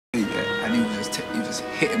just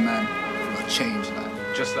hit a man for a change,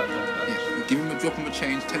 like just like that. Yeah, give him a drop, him a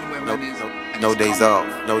change, tell him where man is. No days off,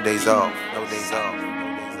 no days off, no days off.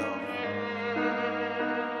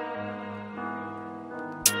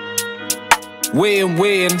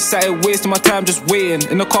 Waiting, sat here wasting my time just waiting.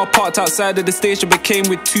 In the car parked outside of the station, but came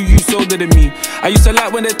with 2 youths older than me. I used to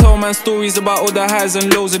like when they told man stories about all the highs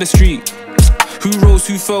and lows of the street. Who rose,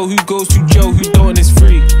 who fell, who goes to jail, who don't is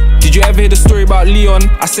free. Did you ever hear the story about Leon?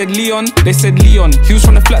 I said Leon, they said Leon. He was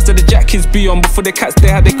from the flats that the jack kids be on. Before the cats they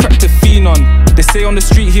had they cracked a fiend on. They say on the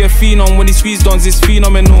street he a fiend on. When he squeezed on, it's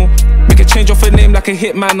phenomenal. Make a change off a name like a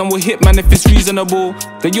hitman, and we'll hitman if it's reasonable.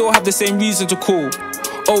 Then you all have the same reason to call.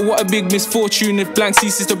 Oh, what a big misfortune if blank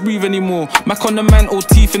ceases to breathe anymore. Mac on the man, all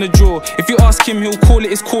teeth in the drawer. If you ask him, he'll call it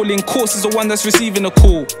his calling. Course is the one that's receiving a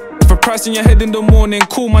call. If a price in your head in the morning,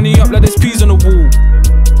 call money up like there's peas on the wall.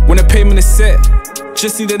 When the payment is set,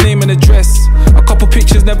 just need a name and address. A couple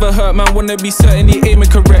pictures never hurt, man, wanna be certain he aiming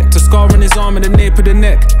correct. A scar on his arm and the nape of the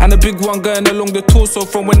neck, and a big one going along the torso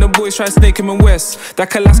from when the boys tried to snake him in West. That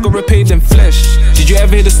Calass got repaid in flesh. Did you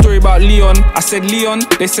ever hear the story about Leon? I said Leon,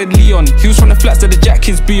 they said Leon. He was from the flats that the jack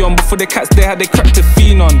kids be on. Before the cats they had they cracked a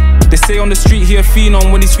fiend on. They say on the street he a fiend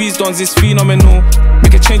on. When he squeezed on, it's phenomenal.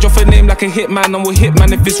 Make a change off a name like a hitman, and we'll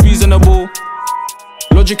hitman if it's reasonable.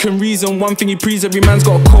 Logic and reason, one thing he breathes, every man's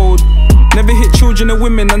got a code. Never hit children and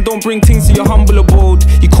women, and don't bring things to your humble abode.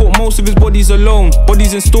 He caught most of his bodies alone.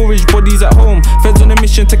 Bodies in storage, bodies at home. Feds on a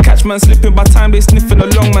mission to catch man slipping. By time they sniffing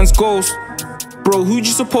along man's ghost. Bro, who'd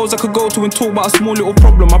you suppose I could go to and talk about a small little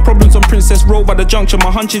problem? My problem's on Princess Road by the junction.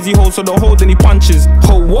 My hunches he holds, so don't hold any punches.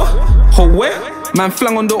 Hold what? Hold where? Man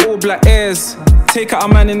flang on the all black airs. Take out a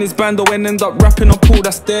man in his band or end up rapping up all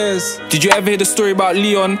that stairs. Did you ever hear the story about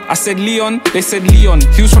Leon? I said Leon, they said Leon.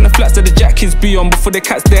 He was from the flats that the jack kids be on. Before the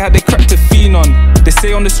cats they had they cracked a fiend on. They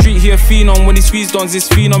say on the street he a fiend on. When he squeezed on, it's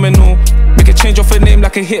phenomenal. Make a change off a name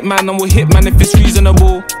like a hitman, and we'll hitman if it's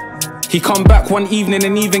reasonable. He come back one evening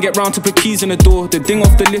and even get round to put keys in the door. The ding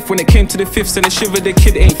off the lift when it came to the fifths, and the shiver the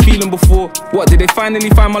kid ain't feeling before. What, did they finally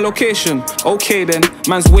find my location? Okay then,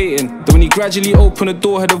 man's waiting. Then when he gradually opened the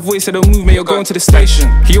door, heard a voice said, "Oh move mate, you're going to the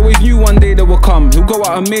station." He always knew one day they would come. He'll go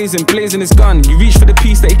out amazing, blazing his gun. He reached for the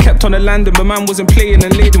piece that he kept on the landing, but man wasn't playing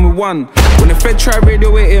and laid him with one. When the Fed tried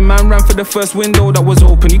radio waiting, man ran for the first window that was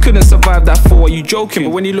open. He couldn't survive that fall, are you joking? But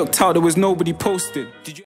when he looked out, there was nobody posted.